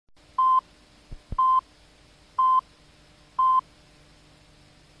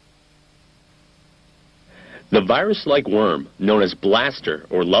The virus-like worm, known as Blaster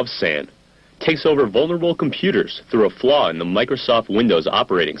or Lovesan, takes over vulnerable computers through a flaw in the Microsoft Windows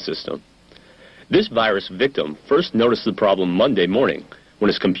operating system. This virus victim first noticed the problem Monday morning when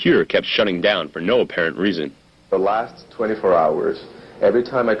his computer kept shutting down for no apparent reason. The last 24 hours, every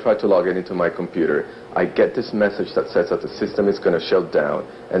time I try to log into my computer, I get this message that says that the system is going to shut down,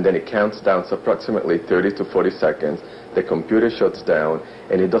 and then it counts down to approximately 30 to 40 seconds. The computer shuts down,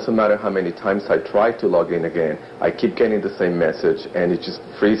 and it doesn't matter how many times I try to log in again, I keep getting the same message, and it just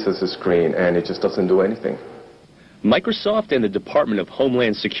freezes the screen, and it just doesn't do anything. Microsoft and the Department of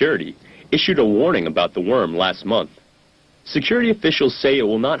Homeland Security issued a warning about the worm last month. Security officials say it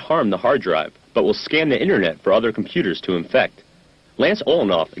will not harm the hard drive, but will scan the internet for other computers to infect. Lance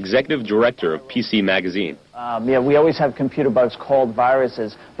Olenoff, Executive Director of PC Magazine. Yeah, we always have computer bugs called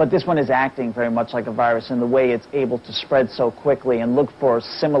viruses, but this one is acting very much like a virus in the way it's able to spread so quickly and look for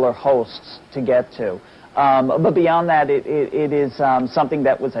similar hosts to get to. But beyond that, it is something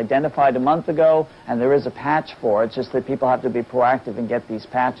that was identified a month ago, and there is a patch for it. It's just that people have to be proactive and get these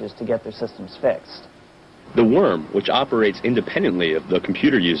patches to get their systems fixed. The worm, which operates independently of the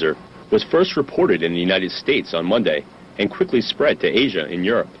computer user, was first reported in the United States on Monday and quickly spread to Asia and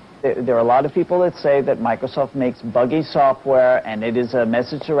Europe. There are a lot of people that say that Microsoft makes Buggy software, and it is a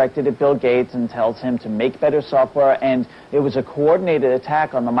message directed at Bill Gates and tells him to make better software, and it was a coordinated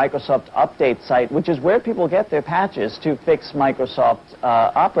attack on the Microsoft Update site, which is where people get their patches to fix Microsoft's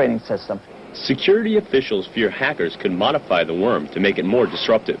operating system. Security officials fear hackers could modify the worm to make it more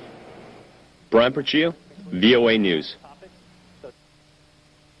disruptive. Brian Perchio, VOA News.